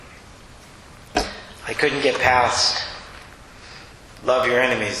I couldn't get past love your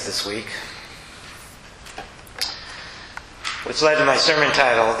enemies this week, which led to my sermon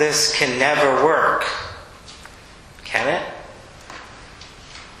title, This Can Never Work. Can it?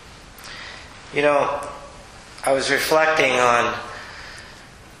 You know, I was reflecting on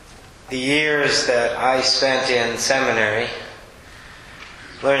the years that I spent in seminary,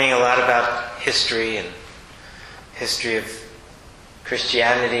 learning a lot about history and history of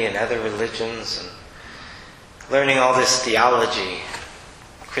Christianity and other religions, and learning all this theology,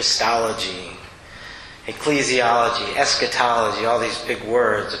 Christology, ecclesiology, eschatology, all these big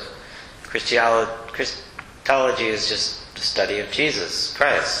words. Christology is just the study of Jesus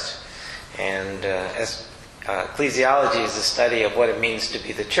Christ. And ecclesiology is the study of what it means to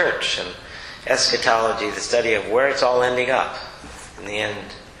be the church. And eschatology, the study of where it's all ending up in the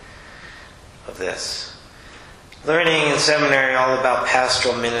end of this. Learning in seminary all about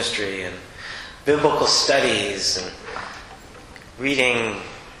pastoral ministry and biblical studies and reading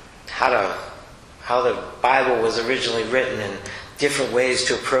how the Bible was originally written and different ways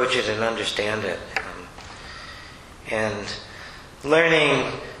to approach it and understand it. And learning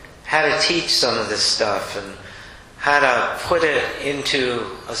how to teach some of this stuff and how to put it into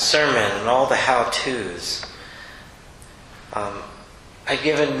a sermon and all the how-tos. I've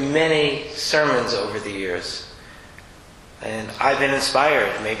given many sermons over the years, and I've been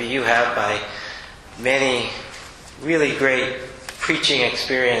inspired, maybe you have, by many really great preaching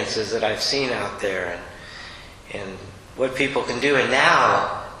experiences that I've seen out there and what people can do. And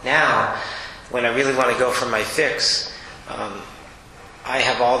now, when I really want to go for my fix, I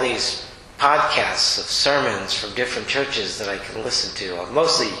have all these podcasts of sermons from different churches that I can listen to.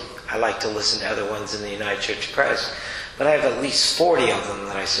 Mostly, I like to listen to other ones in the United Church of Christ, but I have at least 40 of them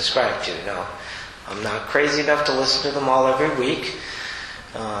that I subscribe to. Now, I'm not crazy enough to listen to them all every week.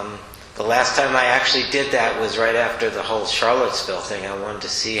 The last time I actually did that was right after the whole Charlottesville thing. I wanted to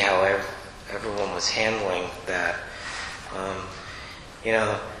see how everyone was handling that.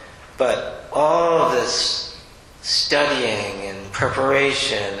 But all of this studying and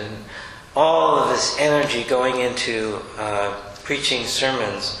preparation and all of this energy going into preaching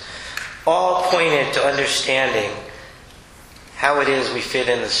sermons all pointed to understanding how it is we fit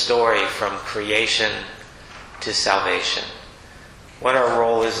in the story from creation to salvation. What our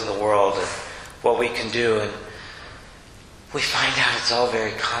role is in the world and what we can do. And we find out it's all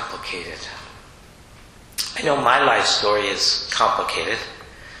very complicated. I know my life story is complicated.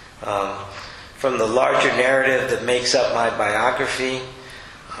 From the larger narrative that makes up my biography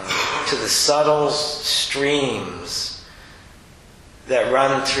to the subtle streams that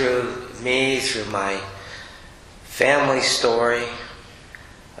run through me, through my family story,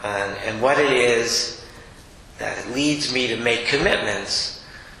 and what it is that leads me to make commitments,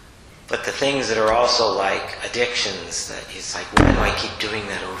 but the things that are also like addictions, that it's like, why do I keep doing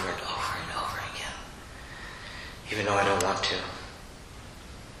that over and over and over again, even though I don't want to?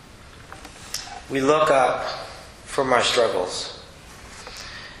 We look up from our struggles,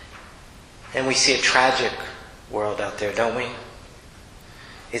 and we see a tragic world out there, don't we?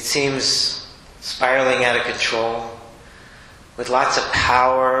 It seems spiraling out of control, with lots of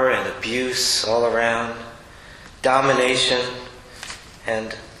power and abuse all around, domination,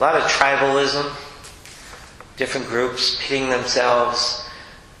 and a lot of tribalism, different groups pitting themselves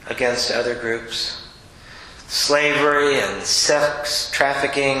against other groups, slavery and sex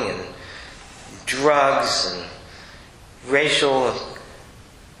trafficking and drugs and racial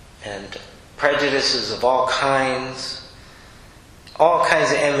and prejudices of all kinds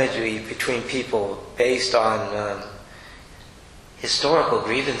of imagery between people based on historical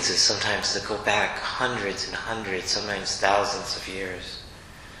grievances sometimes that go back hundreds and hundreds, sometimes thousands of years.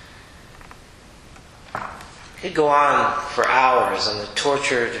 It could go on for hours on the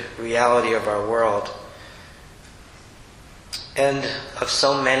tortured reality of our world and of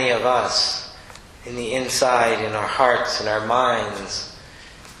so many of us in the inside, in our hearts, in our minds,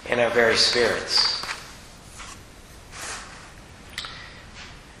 in our very spirits.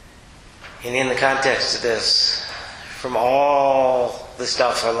 And in the context of this, from all the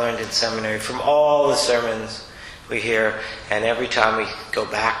stuff I learned in seminary, from all the sermons we hear, and every time we go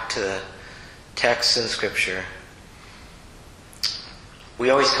back to the texts in Scripture, we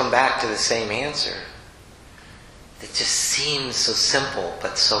always come back to the same answer. It just seems so simple,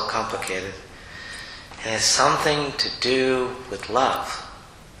 but so complicated. It has something to do with love.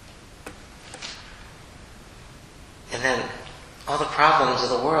 And then all the problems of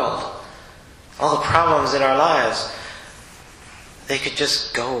the world, all the problems in our lives, they could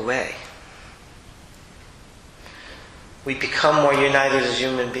just go away. We become more united as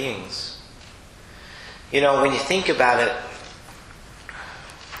human beings. When you think about it,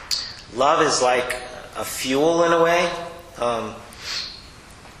 love is like a fuel in a way.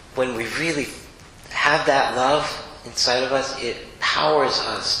 When we really have that love inside of us, it powers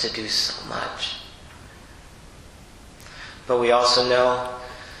us to do so much. But we also know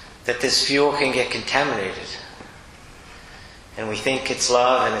that this fuel can get contaminated. And we think it's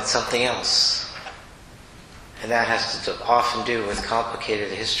love and it's something else. And that has to often do with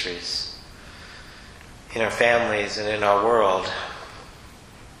complicated histories in our families and in our world.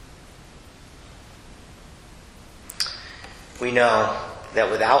 We know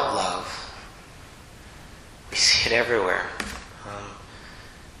that without love, we see it everywhere.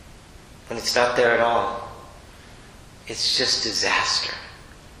 When it's not there at all, it's just disaster.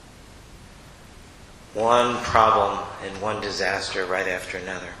 One problem and one disaster right after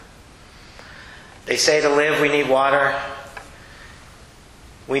another. They say to live we need water,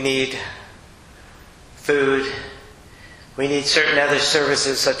 we need food, we need certain other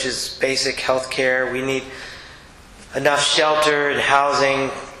services such as basic health care, we need enough shelter and housing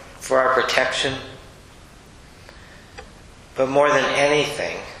for our protection. But more than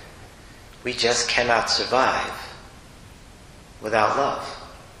anything, we just cannot survive without love.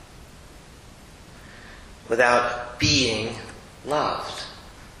 Without being loved.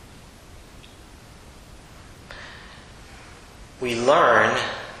 We learn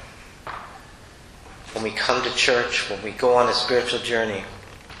when we come to church, when we go on a spiritual journey,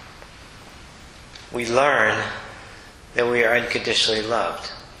 we learn that we are unconditionally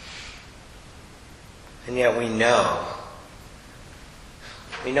loved. And yet we know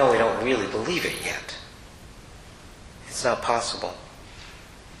we don't really believe it yet. It's not possible.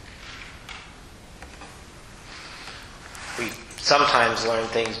 We sometimes learn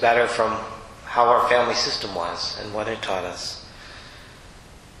things better from how our family system was and what it taught us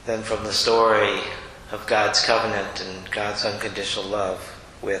than from the story of God's covenant and God's unconditional love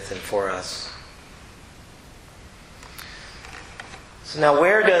with and for us. So now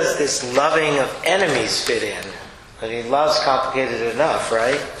where does this loving of enemies fit in? I mean, love's complicated enough,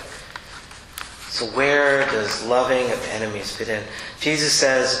 right? So where does loving of enemies fit in? Jesus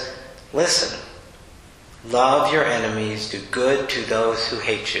says, listen, love your enemies, do good to those who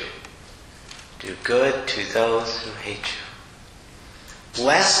hate you. Do good to those who hate you.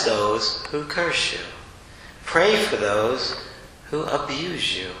 Bless those who curse you. Pray for those who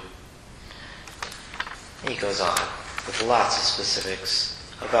abuse you. And he goes on with lots of specifics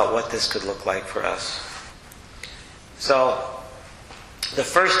about what this could look like for us. So, the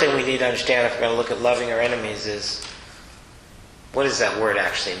first thing we need to understand if we're going to look at loving our enemies is, what does that word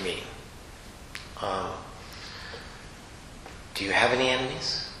actually mean? Do you have any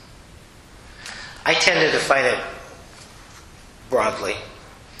enemies? I tend to define it broadly.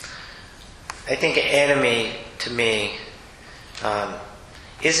 I think an enemy, to me,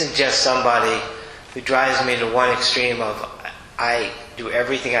 isn't just somebody who drives me to one extreme of I do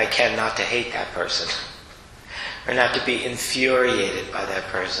everything I can not to hate that person, or not to be infuriated by that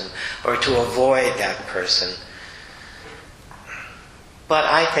person, or to avoid that person. But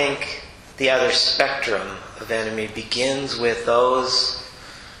I think the other spectrum of enemy begins with those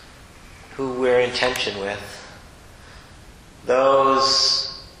who we're in tension with,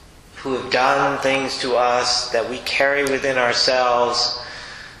 those who have done things to us that we carry within ourselves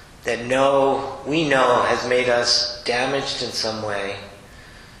that we know has made us damaged in some way,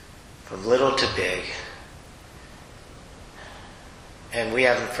 from little to big, and we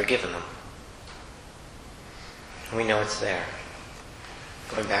haven't forgiven them. We know it's there.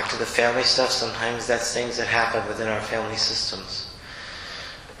 Going back to the family stuff, sometimes that's things that happen within our family systems.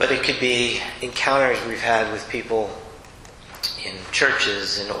 But it could be encounters we've had with people in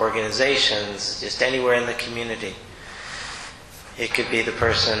churches, in organizations, just anywhere in the community. It could be the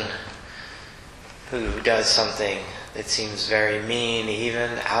person who does something that seems very mean, even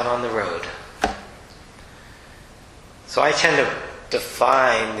out on the road. So I tend to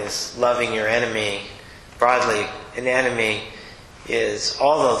define this loving your enemy broadly. An enemy is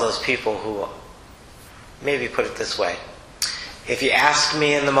all of those people who, maybe put it this way, if you ask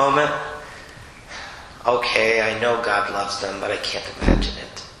me in the moment, okay, I know God loves them, but I can't imagine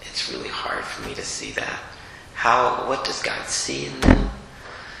it. It's really hard for me to see that. What does God see in them?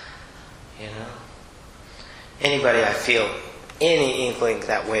 Anybody I feel any inkling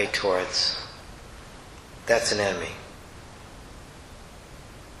that way towards, that's an enemy.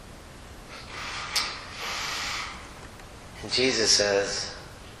 And Jesus says,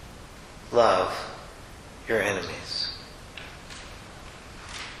 love your enemies.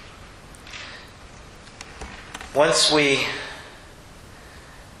 Once we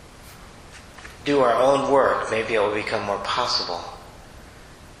do our own work, maybe it will become more possible.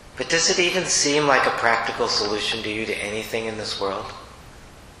 But does it even seem like a practical solution to you to anything in this world?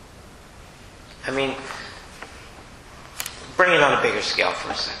 I mean, bring it on a bigger scale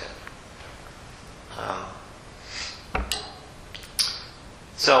for a second.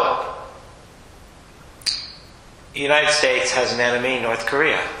 So, the United States has an enemy, North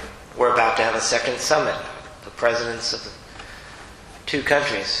Korea. We're about to have a second summit. The presidents of the two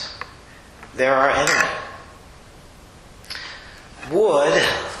countries. They're our enemy. Would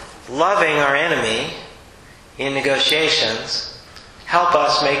loving our enemy in negotiations help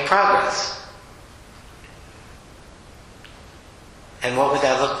us make progress? And what would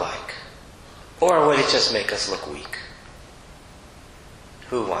that look like? Or would it just make us look weak?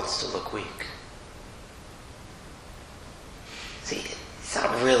 Who wants to look weak? See, it's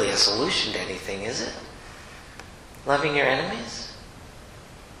not really a solution to anything, is it? Loving your enemies?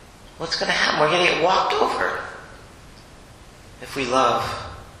 What's going to happen? We're going to get walked over if we love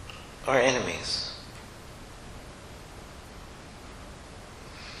our enemies.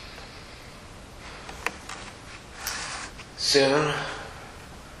 Soon,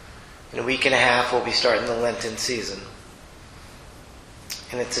 in a week and a half, we'll be starting the Lenten season.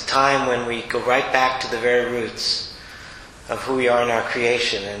 And it's a time when we go right back to the very roots of who we are in our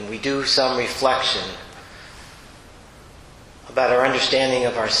creation, and we do some reflection about our understanding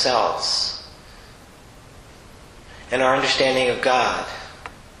of ourselves and our understanding of God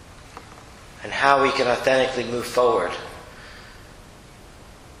and how we can authentically move forward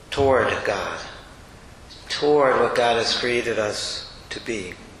toward God, toward what God has created us to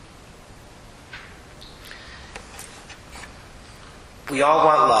be. We all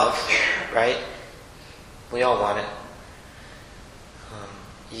want love, right? We all want it.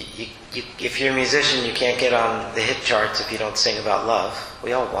 If you're a musician, you can't get on the hit charts if you don't sing about love.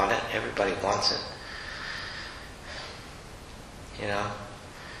 We all want it. Everybody wants it. You know?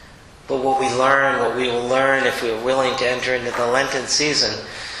 But what we will learn if we're willing to enter into the Lenten season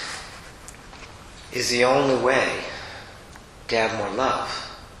is the only way to have more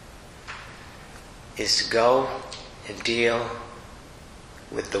love is to go and deal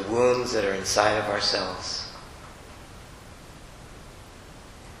with the wounds that are inside of ourselves.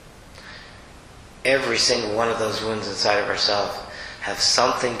 Every single one of those wounds inside of ourselves have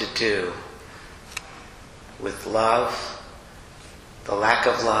something to do with love, the lack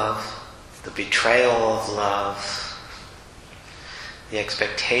of love, the betrayal of love, the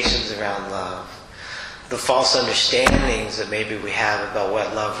expectations around love, the false understandings that maybe we have about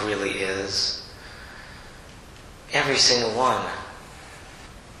what love really is. Every single one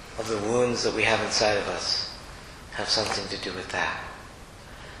of the wounds that we have inside of us have something to do with that.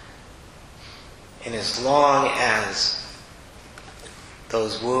 And as long as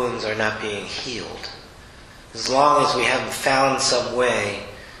those wounds are not being healed, as long as we haven't found some way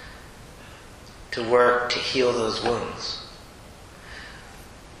to work to heal those wounds,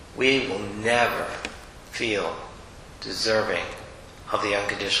 we will never feel deserving of the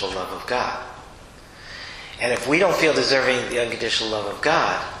unconditional love of God. And if we don't feel deserving of the unconditional love of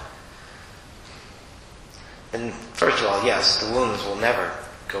God, then first of all, yes, the wounds will never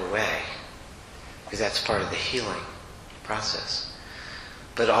go away, because that's part of the healing process.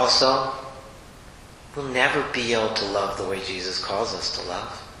 But also, we'll never be able to love the way Jesus calls us to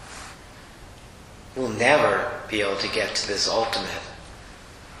love. We'll never be able to get to this ultimate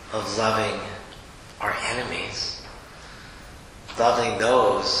of loving our enemies, loving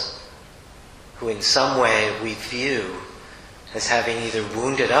those who in some way we view as having either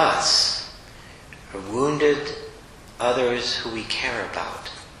wounded us or wounded others who we care about.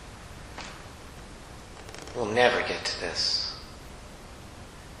 We'll never get to this.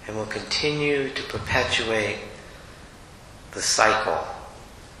 And we'll continue to perpetuate the cycle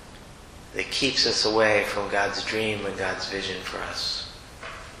that keeps us away from God's dream and God's vision for us.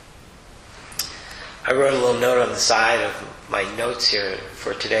 I wrote a little note on the side of my notes here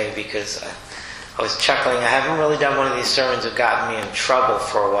for today because I was chuckling. I haven't really done one of these sermons that got me in trouble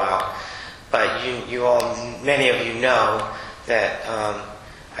for a while. But you all, many of you know that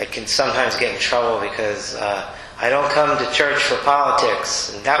I can sometimes get in trouble because I don't come to church for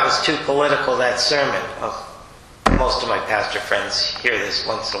politics. And that was too political, that sermon. Well, most of my pastor friends hear this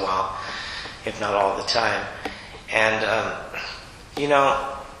once in a while, if not all the time. And,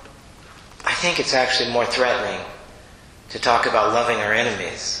 I think it's actually more threatening to talk about loving our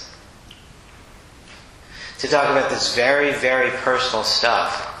enemies. To talk about this very, very personal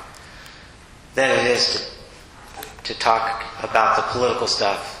stuff than it is to talk about the political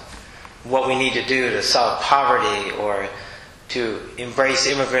stuff. What we need to do to solve poverty or to embrace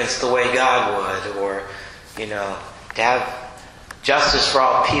immigrants the way God would, or, to have justice for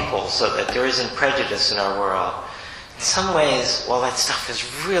all people so that there isn't prejudice in our world. In some ways, that stuff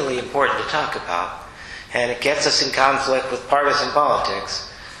is really important to talk about, and it gets us in conflict with partisan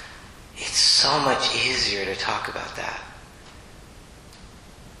politics, it's so much easier to talk about that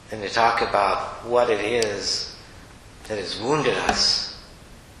than to talk about what it is that has wounded us,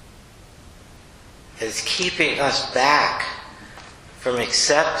 that is keeping us back from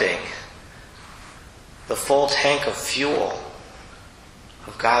accepting the full tank of fuel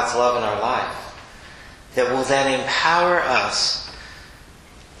of God's love in our life, that will then empower us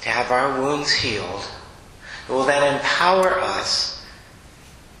to have our wounds healed. It will then empower us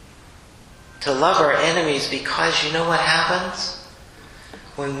to love our enemies, because you know what happens?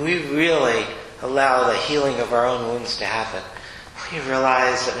 When we really allow the healing of our own wounds to happen, we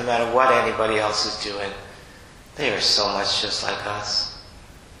realize that no matter what anybody else is doing, they are so much just like us.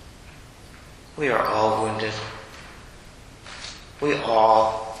 We are all wounded. We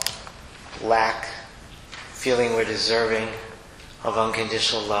all lack feeling we're deserving of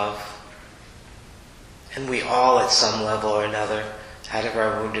unconditional love. And we all, at some level or another, out of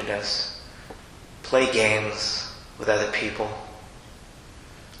our woundedness, play games with other people,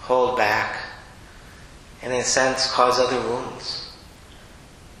 hold back, and in a sense cause other wounds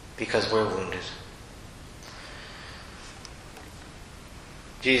because we're wounded.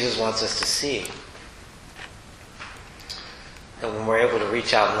 Jesus wants us to see that when we're able to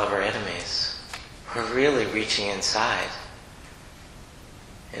reach out and love our enemies, we're really reaching inside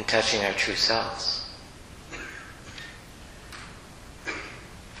and touching our true selves.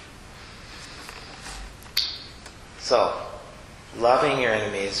 So, loving your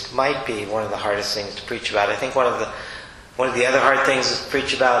enemies might be one of the hardest things to preach about. I think one of the other hard things to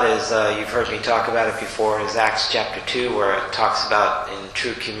preach about is, you've heard me talk about it before, is Acts chapter 2, where it talks about in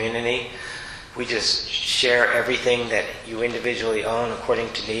true community, we just share everything that you individually own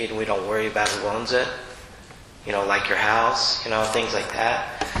according to need, and we don't worry about who owns it. Like your house, things like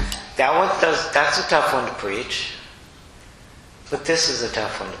that. That's a tough one to preach. But this is a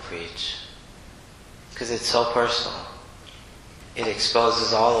tough one to preach, because it's so personal. It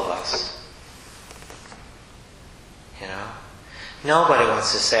exposes all of us. Nobody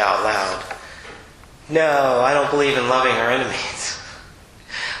wants to say out loud, no, I don't believe in loving our enemies.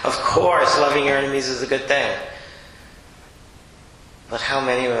 Of course, loving your enemies is a good thing. But how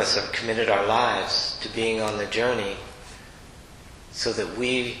many of us have committed our lives to being on the journey so that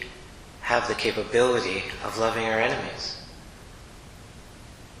we have the capability of loving our enemies?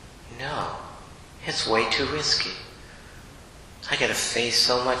 No. It's way too risky. I got to face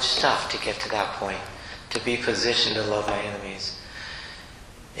so much stuff to get to that point, to be positioned to love my enemies.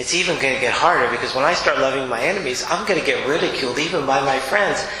 It's even going to get harder, because when I start loving my enemies, I'm going to get ridiculed even by my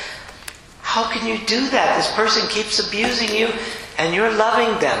friends. How can you do that? This person keeps abusing you and you're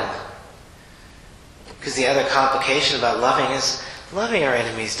loving them. Because the other complication about loving is, loving our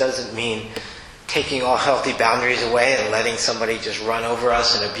enemies doesn't mean taking all healthy boundaries away and letting somebody just run over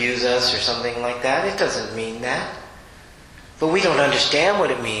us and abuse us or something like that. It doesn't mean that. But we don't understand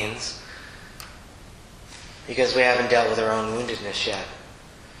what it means because we haven't dealt with our own woundedness yet.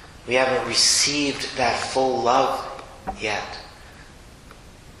 We haven't received that full love yet.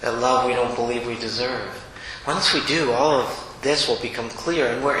 That love we don't believe we deserve. Once we do, all of this will become clear,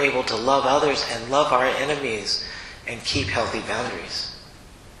 and we're able to love others and love our enemies and keep healthy boundaries.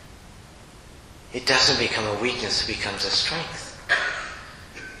 It doesn't become a weakness, it becomes a strength.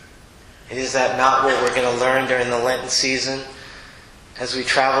 Is that not what we're going to learn during the Lenten season? As we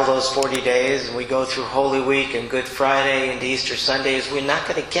travel those 40 days and we go through Holy Week and Good Friday and Easter Sunday, is we're not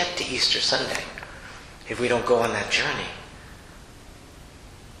going to get to Easter Sunday if we don't go on that journey.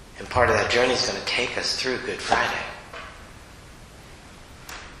 And part of that journey is going to take us through Good Friday.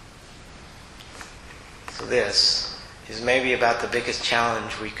 So this is maybe about the biggest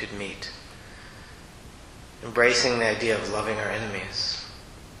challenge we could meet. Embracing the idea of loving our enemies.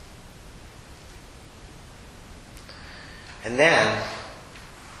 And then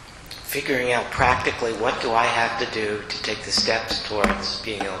figuring out practically, what do I have to do to take the steps towards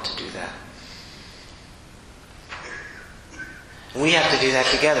being able to do that. We have to do that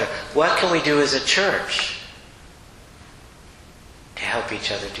together. What can we do as a church to help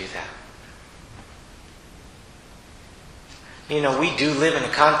each other do that? We do live in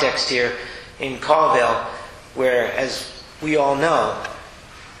a context here in Colville where, as we all know,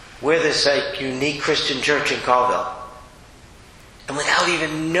 we're this unique Christian church in Colville. And without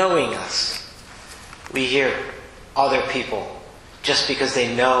even knowing us, we hear other people, just because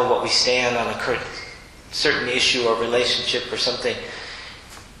they know what we stand on a certain issue or relationship or something,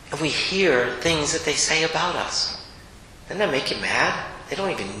 and we hear things that they say about us. Doesn't that make you mad? They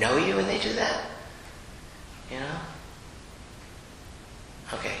don't even know you and they do that? You know?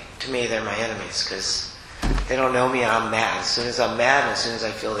 Okay, to me they're my enemies because they don't know me and I'm mad. As soon as I'm mad and as soon as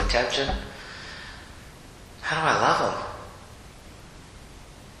I feel the tension, how do I love them?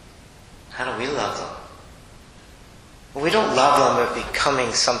 How do we love them? Well, we don't love them by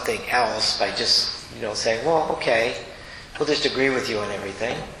becoming something else by just, saying, well, okay, we'll just agree with you on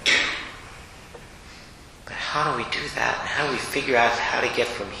everything. But how do we do that? And how do we figure out how to get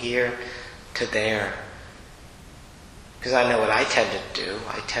from here to there? Because I know what I tend to do.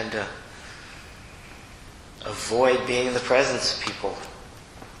 I tend to avoid being in the presence of people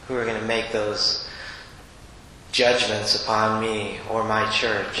who are going to make those judgments upon me or my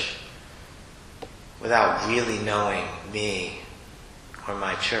church without really knowing me or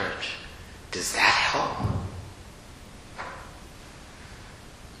my church. Does that help?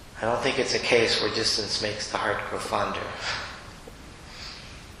 I don't think it's a case where distance makes the heart grow fonder.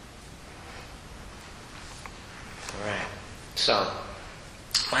 All right. So,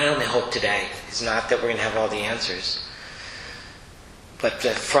 my only hope today is not that we're going to have all the answers, but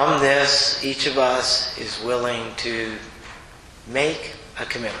that from this, each of us is willing to make a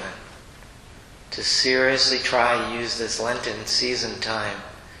commitment to seriously try to use this Lenten season time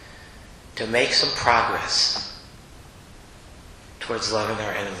to make some progress towards loving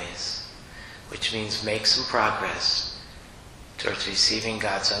our enemies, which means make some progress towards receiving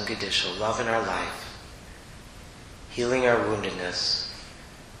God's unconditional love in our life, healing our woundedness,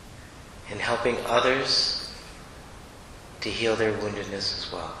 and helping others to heal their woundedness as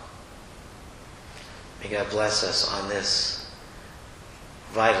well. May God bless us on this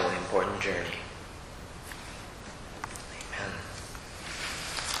vitally important journey.